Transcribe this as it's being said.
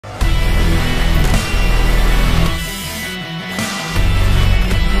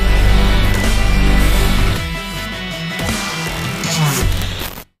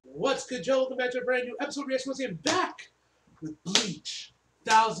good, Joe? Welcome back to a brand new episode of Reaction once again, back with Bleach.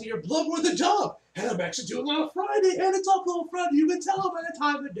 1,000-Year Blood War the dub. And I'm actually doing it on a Friday, and it's Upload Friday. You can tell by the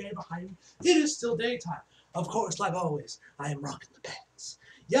time of the day behind me, it is still daytime. Of course, like always, I am rocking the pants.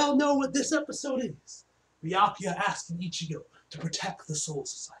 Y'all know what this episode is. Byakuya asking Ichigo to protect the Soul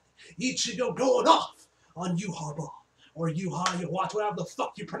Society. Ichigo going off on Yuha, or Yuha, watch whatever the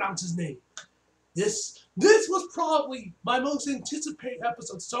fuck you pronounce his name. This was probably my most anticipated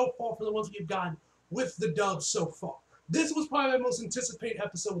episode so far for the ones we've gotten with the dub so far. This was probably my most anticipated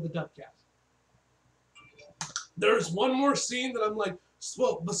episode with the dub cast. There's one more scene that I'm like,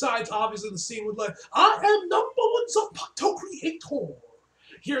 well, besides obviously the scene with like, I am #1 Zanpakuto creator.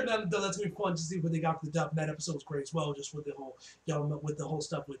 Here and then, that's gonna be fun to see what they got for the dub. And that episode was great as well, just with the whole, with the whole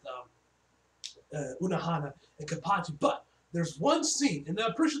stuff with Unohana and Kapachi. But there's one scene, and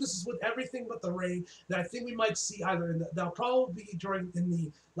I'm pretty sure this is with everything but the rain, that I think we might see either in the, that'll probably be in the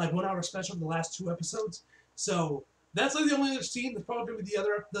like 1 hour special, the last 2 episodes. So that's like the only other scene. That's probably gonna be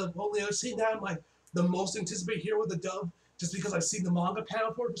the only other scene that I'm like the most anticipated here with the dub, just because I've seen the manga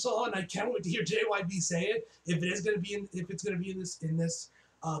panel for it for so long, and I can't wait to hear JYB say it. If it's gonna be in this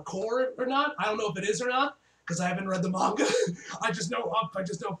core or not. I don't know if it is or not, because I haven't read the manga. I just know a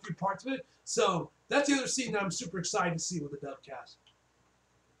few parts of it. So that's the other scene that I'm super excited to see with the dub cast.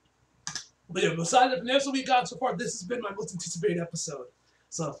 But yeah, besides the finesse we got so far, this has been my most anticipated episode.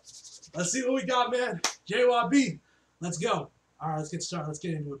 So let's see what we got, man. JYB, let's go. All right, let's get started. Let's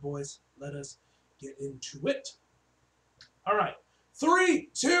get into it, boys. Let us get into it. All right, 3,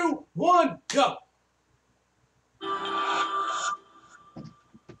 2, 1, go.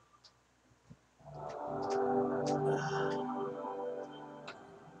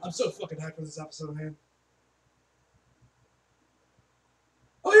 I'm so fucking hyped for this episode, man.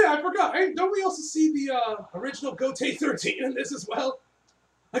 Oh yeah, I forgot. Hey, don't we also see the original Gote 13 in this as well?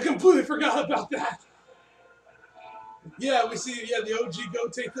 I completely forgot about that. Yeah, we see the OG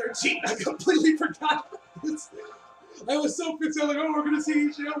Gote 13. I completely forgot about this. I was so pissed. I was like, oh, we're gonna see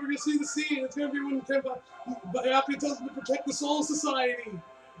Ichigo, we're gonna see the scene. It's gonna be when Byakuya tells him to protect the Soul Society.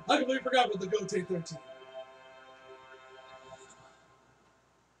 I completely forgot about the Gote 13.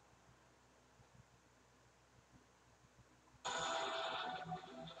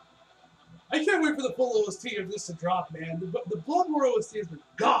 I can't wait for the full OST of this to drop, man. The Blood War OST has been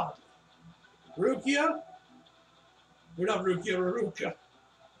god. Rukia? We're not Rukia, we're Ruka.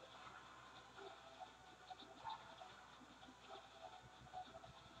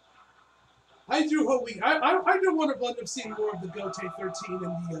 I do hope I do want to end up seeing more of the Gote 13 in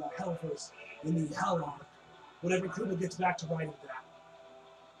the Hellverse, in the Hell arc, whenever Kuma gets back to writing that.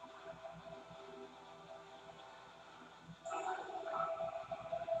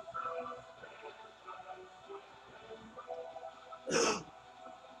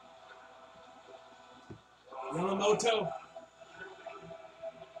 Yamamoto.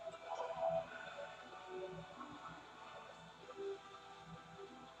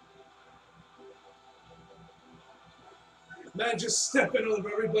 Man, just stepping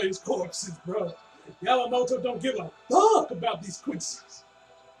over everybody's corpses, bro. Yamamoto don't give a fuck about these Quincy's.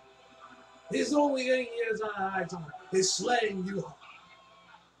 His only thing is slaying you.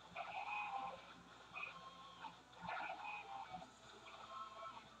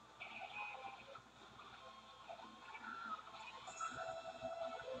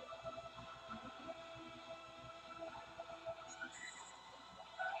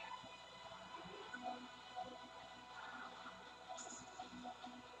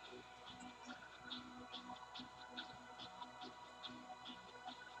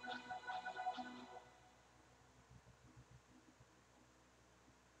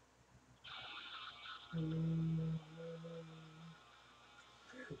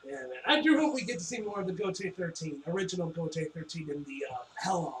 Yeah, man. I do hope we get to see more of the Gote 13, original Gote 13 in the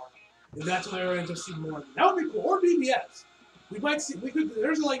Hell arc. If that's when I ends up seeing more of it. That would be cool. Or BBS. We might see,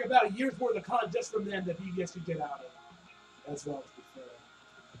 there's like about a year's worth of content just from them that BBS could get out of. As well, to be fair.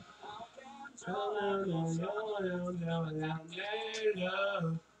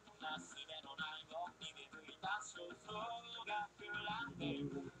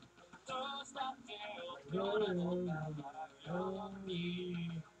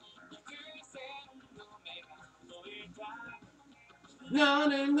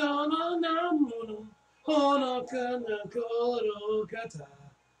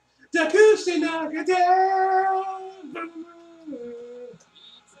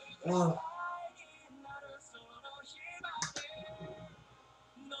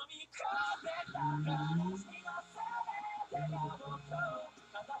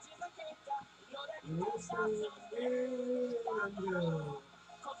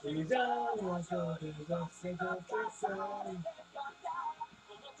 I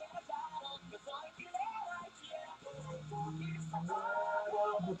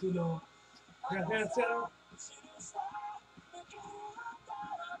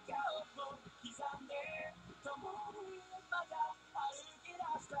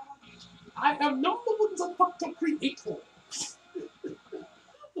am number one the fucking creator.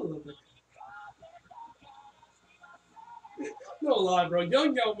 No lie, bro.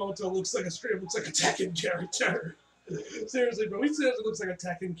 Young Yamamoto looks like a straight looks like a Tekken character. Seriously, bro. He seriously looks like a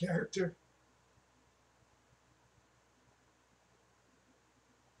Tekken character.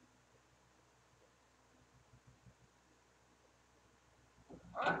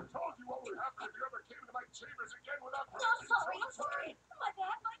 I told you what would happen if you ever came into my chambers again without permission. I'm sorry. My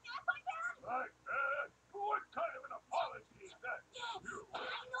bad. My bad? What kind of an apology is that? Yes. You I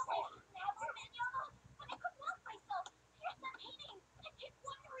know I shouldn't have, Yama, but I couldn't help myself. Here's that painting. I keep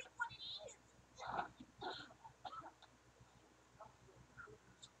wondering what it is.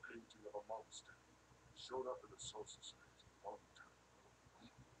 It's a painting of a monster. Showed up in the Soul Society a long time ago.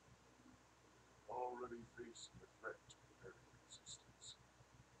 Already facing a threat to the very existence.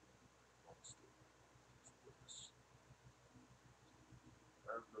 Monster is with us.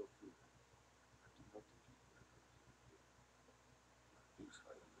 Have no fear. I do not think you will ever leave here. At least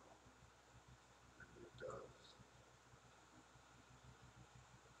I know. And it does.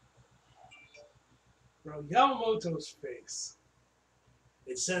 Bro, Yamamoto's face.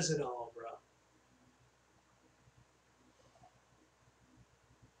 It says it all, bro.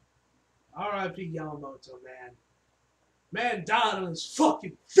 R.I.P. Yamamoto, man. Man died on his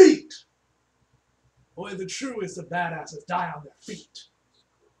fucking feet. Only the truest of badasses die on their feet.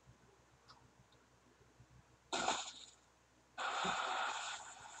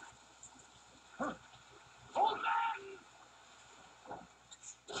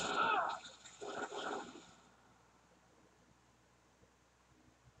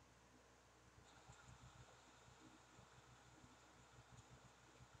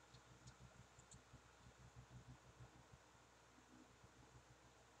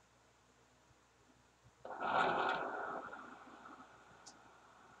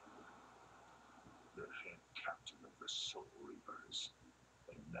 The head captain of the Soul Reapers.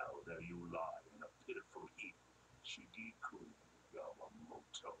 And now there you lie in a pitiful heap, Shigekun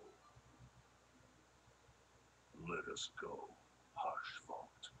Yamamoto. Let us go,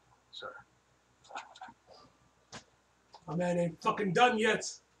 Harshvault. Sir. My man ain't fucking done yet.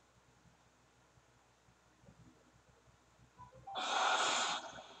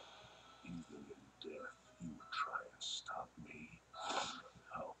 Even in death, you would try and stop me.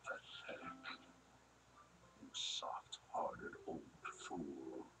 How pathetic. You soft-hearted old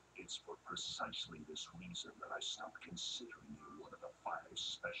fool. It's for precisely this reason that I stopped considering you one of the 5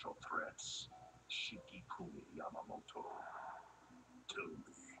 special threats. Shigekuni Yamamoto. Tell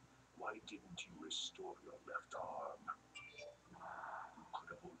me, why didn't you restore your left arm? You could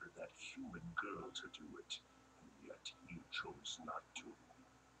have ordered that human girl to do it, and yet you chose not to.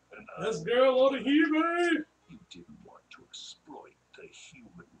 And This girl ought to hear me. you didn't want to exploit the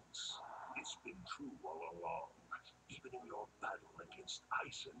humans. It's been true all along. Even in your battle against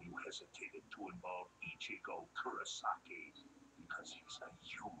Aizen, you hesitated to involve Ichigo Kurosaki because he's a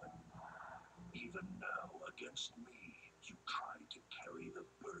human. Even now, against me, you tried to carry the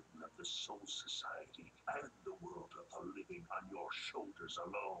burden of the Soul Society and the world of the living on your shoulders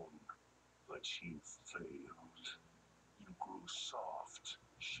alone. But you failed. You grew soft,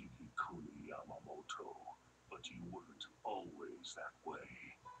 Shigekuni Yamamoto. But you weren't always that way.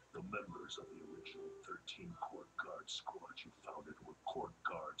 The members of the original 13 Court Guard squad you founded were court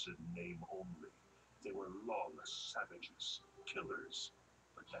guards in name only. They were lawless savages, killers.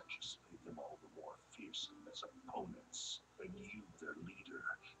 But that just made them all the more fearsome as opponents. And you, their leader,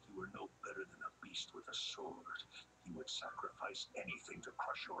 you were no better than a beast with a sword. You would sacrifice anything to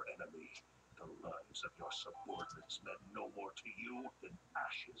crush your enemy. The lives of your subordinates meant no more to you than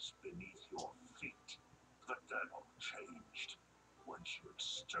ashes beneath your feet. But that all changed once you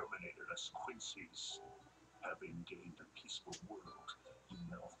exterminated us Quincy's. Having gained a peaceful world, you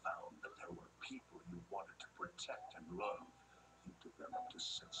now found that there were people you wanted to protect and love. You developed a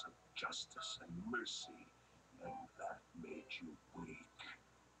sense of justice and mercy, and that made you weak.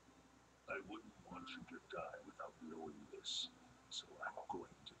 I wouldn't want you to die without knowing this, so I'm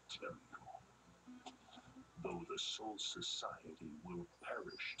going to tell you. Though the Soul Society will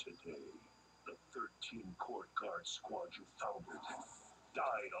perish today, the 13 Court Guard squad you founded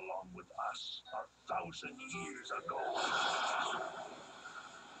died along with us 1,000 years ago.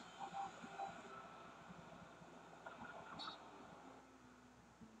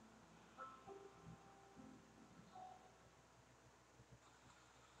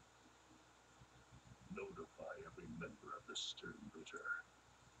 the stern bitter.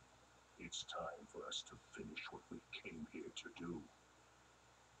 It's time for us to finish what we came here to do.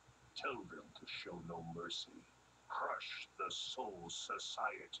 Tell them to show no mercy. Crush the Soul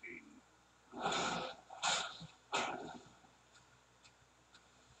Society.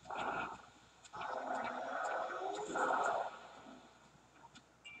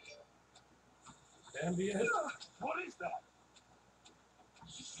 Ambient. What is that?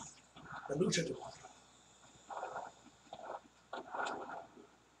 The luchador.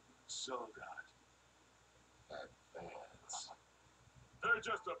 So that advance. They're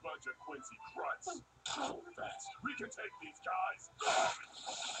just a bunch of Quincy grunts. Fast. We can take these guys.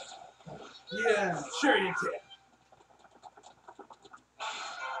 Yeah, sure you can.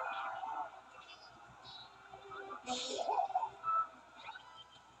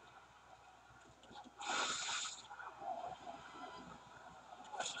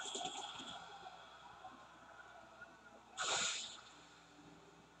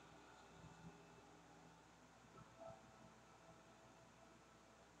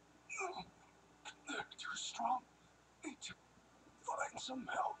 They're too strong. Need to find some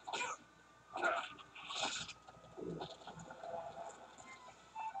help.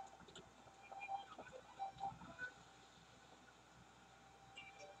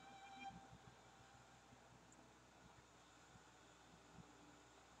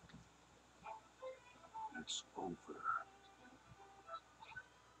 It's over.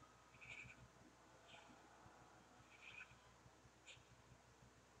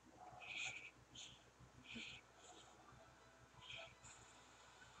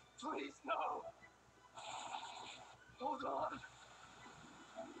 Please, no. Hold on.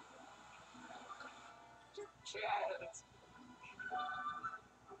 You can't.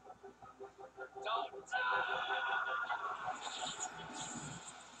 Don't die.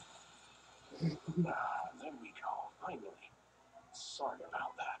 There we go. Finally. Sorry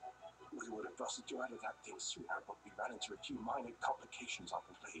about that. We would have busted you out of that thing sooner, but we ran into a few minor complications on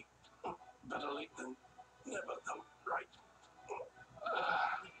the way. Better late than never, though, right?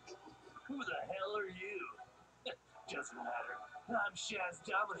 Who the hell are you? Doesn't matter. I'm Shaz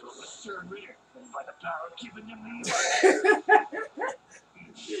Domino of the Stern Rear, and by the power given to me by...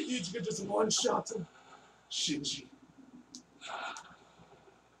 You could just one-shot him. Shinji.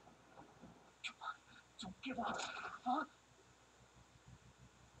 Don't give up, huh?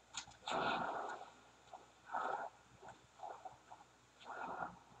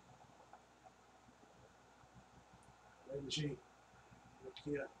 Shinji. Look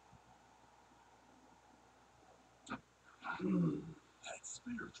here. That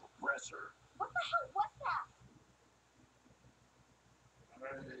spiritual presser. What the hell was that?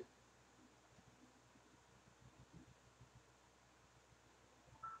 Alright.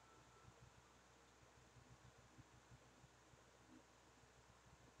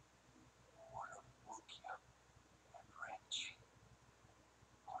 What of Rukia and Reggie?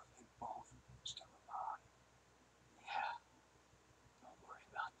 Are they both still alive? Yeah. Don't worry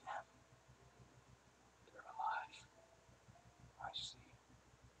about them. They're alive. I see.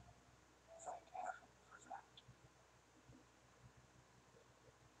 Thank heaven for that.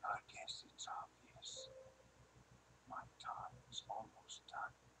 I guess it's obvious. My time is almost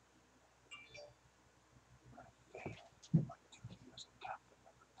done. I failed my duty as a captain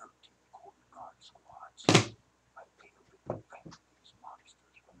of the 13th Quarter Guard Squads. I failed to prevent these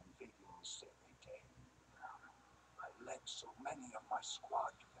monsters from invading the Serete. I led so many of my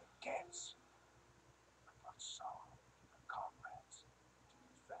squad to their deaths. I brought sorrow to their comrades, to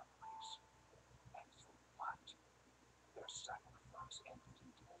their families. And for what? Their sacrifice ended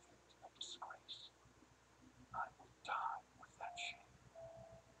in defeat and disgrace. I will die with that shame.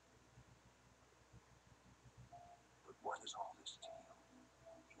 But what is all this to you?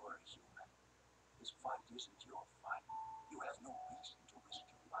 You are a human. This fight isn't your fight. You have no reason to risk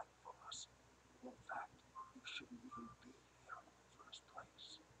your life for us. In fact, you shouldn't even be here in the first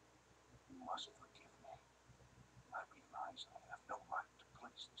place. You must forgive me. I realize I have no right to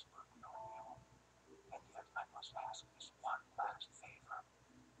place this burden on you. And yet I must ask this one last favor.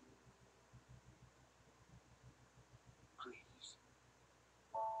 Please,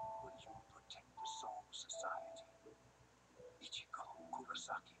 will you protect the Soul Society? Ichigo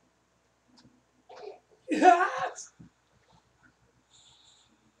Kurosaki. Yes!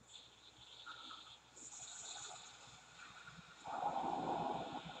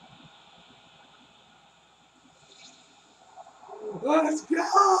 Let's go!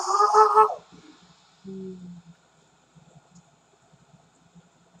 You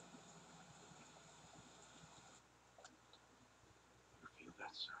feel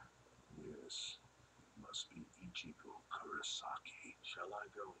that, sir? Yes. Must be Ichigo Kurosaki. Shall I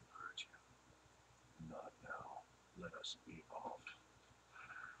go and purge him? Not now. Let us be off.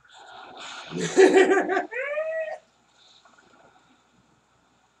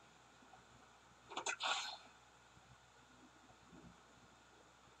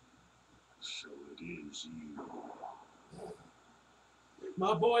 So it is you.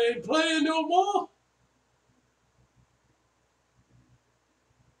 My boy ain't playing no more.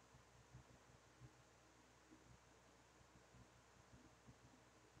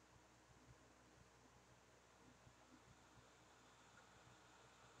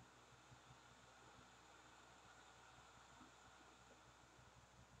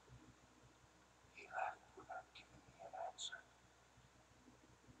 He left without giving me an answer.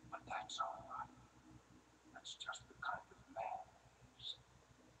 But that's all right. That's just the kind of man he is.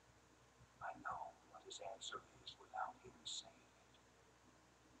 I know what his answer is without him saying it.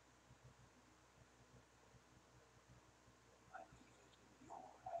 I leave it in your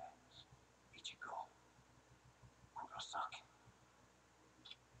hands, Ichigo Kurosaki.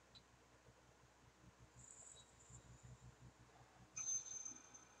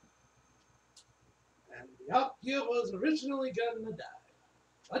 And Byakuya was originally gonna die.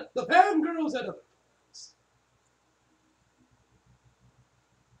 But the fangirls had other plans.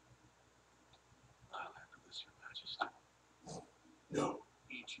 I'll handle this, Your Majesty. No.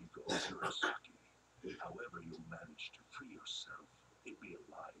 Ichigo Kurosaki. However you manage to free yourself, it'd be a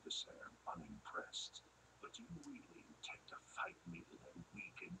lie to say I'm unimpressed. But do you really intend to fight me in that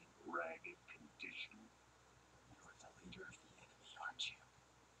weakened, ragged condition? You're the leader of the enemy, aren't you?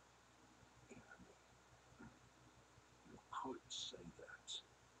 Enemy? You could say that,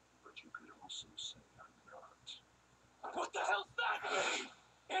 but you could also say I'm not. What the hell's that mean?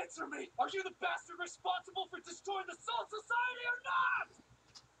 Answer me! Are you the bastard responsible for destroying the Soul Society or not?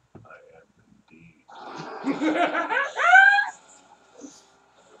 I am indeed. Your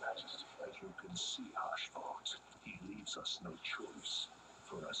Majesty, as you can see, Hashford, he leaves us no choice.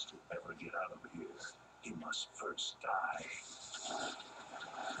 For us to ever get out of here, he must first die.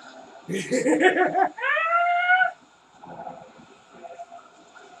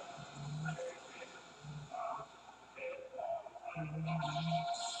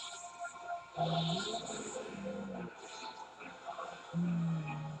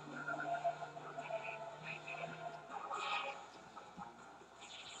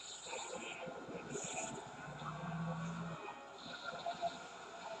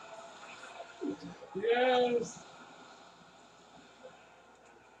 Yes.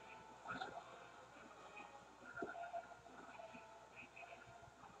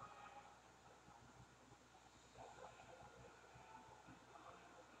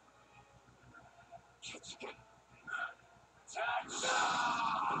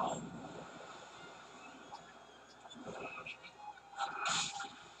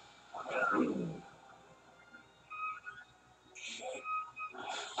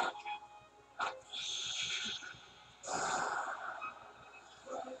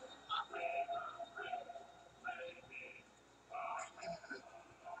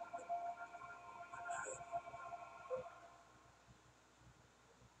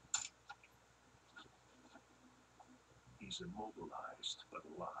 He's immobilized, but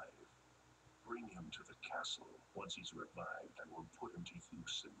alive. Bring him to the castle. Once he's revived, I will put him to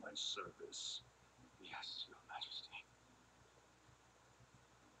use in my service. Yes, Your Majesty.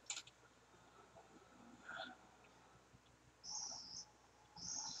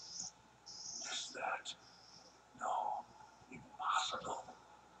 Is that? No. Impossible.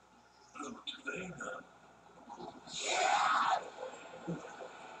 Your Majesty!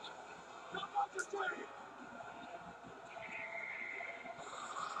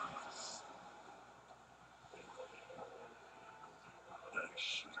 I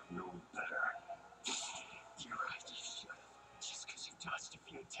should have known better. You're right, you should have. Just because you dodged a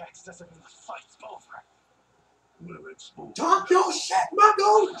few attacks doesn't mean the fight's over. Well, it's over. Talk your shit,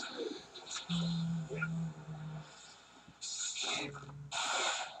 Muggle!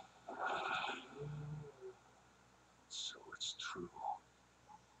 So it's true.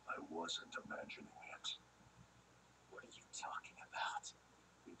 I wasn't imagining it. What are you talking about?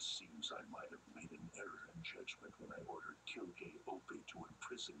 It seems I might have made an error in judgment when I ordered Kilgay Opie to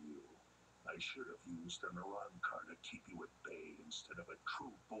imprison you. I should have used an Arankar to keep you at bay instead of a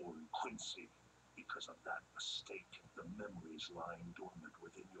true-born Quincy. Because of that mistake, the memories lying dormant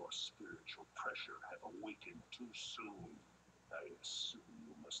within your spiritual pressure have awakened too soon. I assume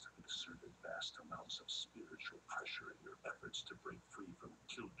you must have exerted vast amounts of spiritual pressure in your efforts to break free from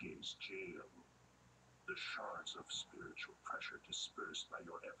Kilgay's jail. The shards of spiritual pressure dispersed by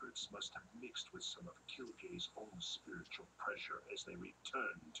your efforts must have mixed with some of Kilgay's own spiritual pressure as they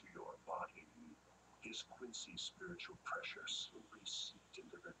returned to your body. His Quincy's spiritual pressure slowly seeped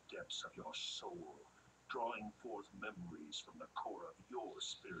into the depths of your soul, drawing forth memories from the core of your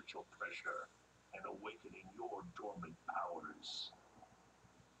spiritual pressure and awakening your dormant powers.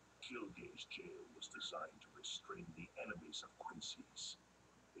 Kilgay's jail was designed to restrain the enemies of Quincy's.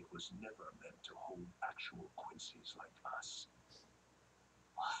 It was never meant to hold actual Quincy's like us.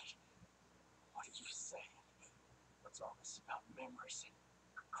 What? What are you saying? What's all this about memories and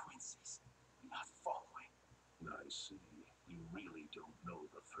Quincy's? I'm not following. I see. You really don't know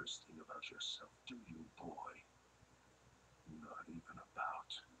the first thing about yourself, do you, boy? Not even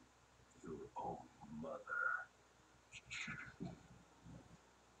about your own mother.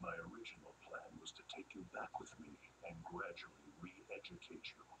 My original plan was to take you back with me and gradually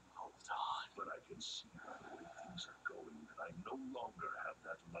re-educate you. Hold on. But I can see by the way things are going that I no longer have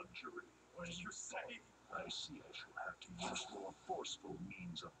that luxury. What did you say? I see I shall have to use more forceful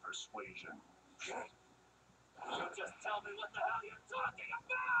means of persuasion. You just tell me what the hell you're talking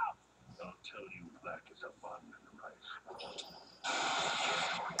about! I'll tell you back at the bottom of the right.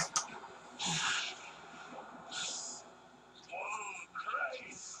 Oh,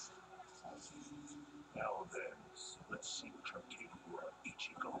 Christ! Now then, let's see what you're capable of,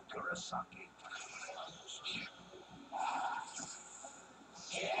 Ichigo Kurosaki.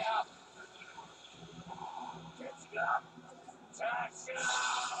 Yeah! Get up! Taxi!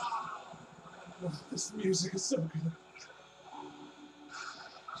 Oh, this music is so good.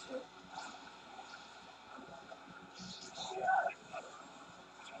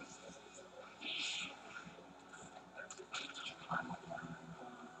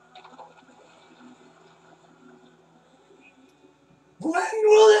 When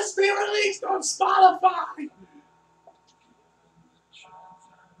will this be released on Spotify?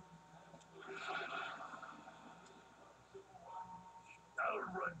 I'll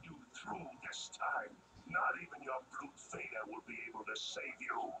run you through this time. Not even your brute Theta will be able to save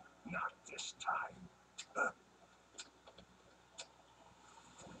you. Not this time.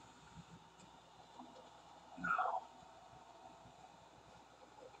 No.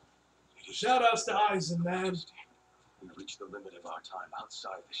 Shoutouts to Eisen, man. We reached the limit of our time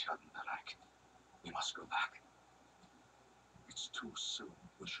outside the Schattenberg. We must go back. It's too soon.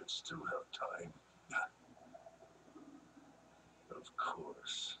 We should still have time. Of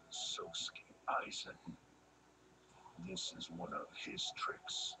course, Sosuke Eisen. This is one of his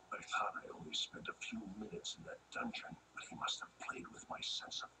tricks. I thought I only spent a few minutes in that dungeon, but he must have played with my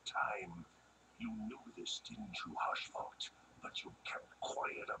sense of time. You knew this, didn't you, Hushvogt? But you kept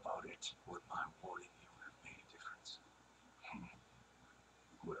quiet about it. Would my warning you have made a difference?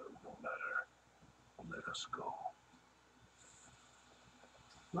 Well, no matter. Let us go.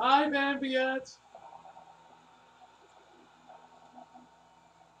 Live ambient.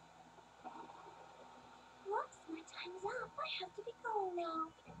 Whoops, my time's up. I have to be going now.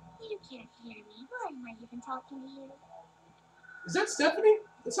 You can't hear me. Why am I even talking to you? Is that Stephanie?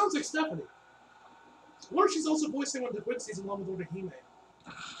 That sounds like Stephanie. Or she's also voicing one of the Quincy's along with Order Hime.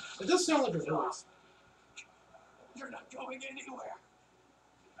 It does sound like her voice. You're not going anywhere.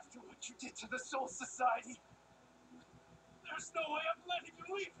 After what you did to the Soul Society, there's no way I'm letting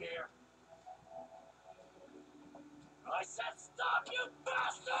you leave here. I said stop, you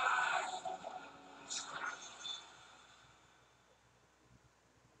bastard!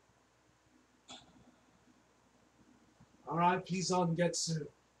 R.I.P. Zangetsu.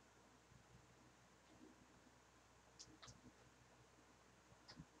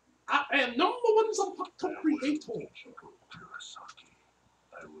 I am number one Zanpakuto creator. Ichigo Kurosaki,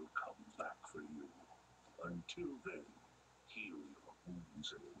 I will come back for you. Until then, heal your wounds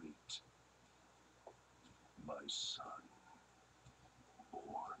and wait. My son,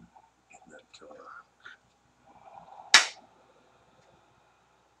 born in the dark.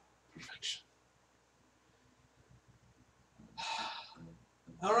 Perfection.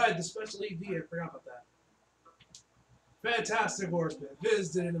 Alright, the special ED, I forgot about that. Fantastic work, man. Viz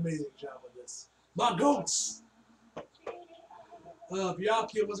did an amazing job with this. My goats!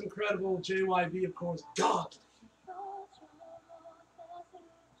 Byakuya was incredible. JYV, of course, God.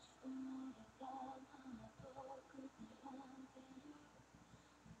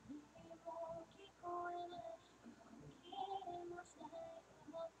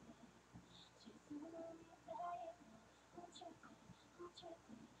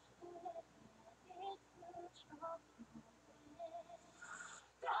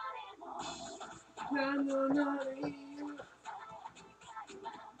 Na, na, na,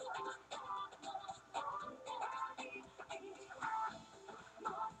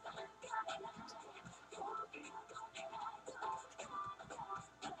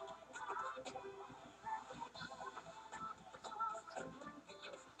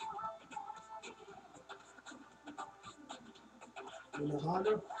 In the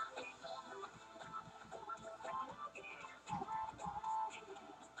Honda.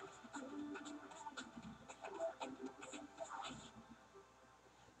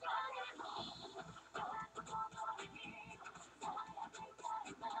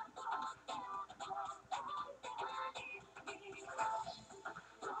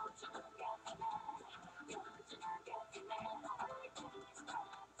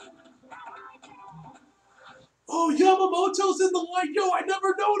 Oh, Yamamoto's in the light. Yo, I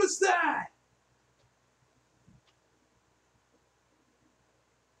never noticed that.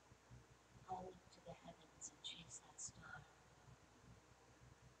 I'll look to the heavens and chase that star.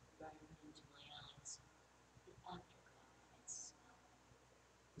 Burn into my eyes. The afterglow of its snow.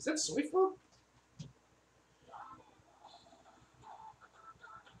 Is that soy food?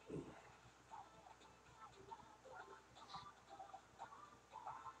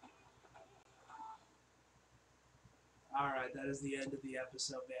 Alright, that is the end of the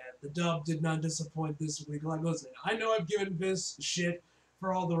episode, man. The dub did not disappoint this week. Like, listen, I know I've given Vince shit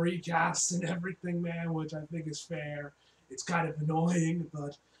for all the recasts and everything, man, which I think is fair. It's kind of annoying,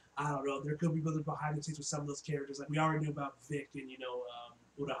 but I don't know. There could be other behind the scenes with some of those characters. Like, we already knew about Vic and,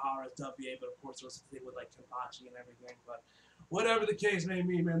 Urahara's WA, but of course there was the thing with, like, Kenpachi and everything. But whatever the case may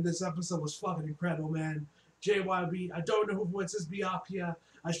be, man, this episode was fucking incredible, man. JYB, I don't know who voices Biapia.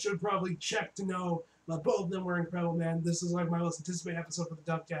 I should probably check to know, but both of them were incredible, man. This is like my most anticipated episode for the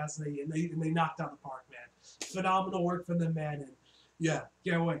Dubcast, and they knocked out the park, man. Phenomenal work from them, man, and yeah,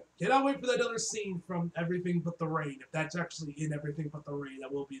 can't wait. Cannot wait for that other scene from Everything But the Rain. If that's actually in Everything But the Rain,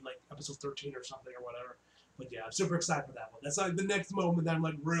 that will be like episode 13 or something or whatever. But yeah, I'm super excited for that one. That's like the next moment that I'm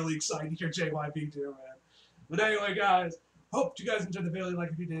like really excited to hear JYP too, man. But anyway, guys, hope you guys enjoyed the video.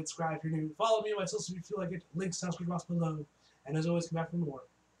 Like if you did, subscribe if you're new. Follow me on my socials if you feel like it. Links down the box below. And as always, come back for more.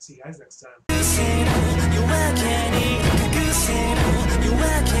 See you guys next time. She's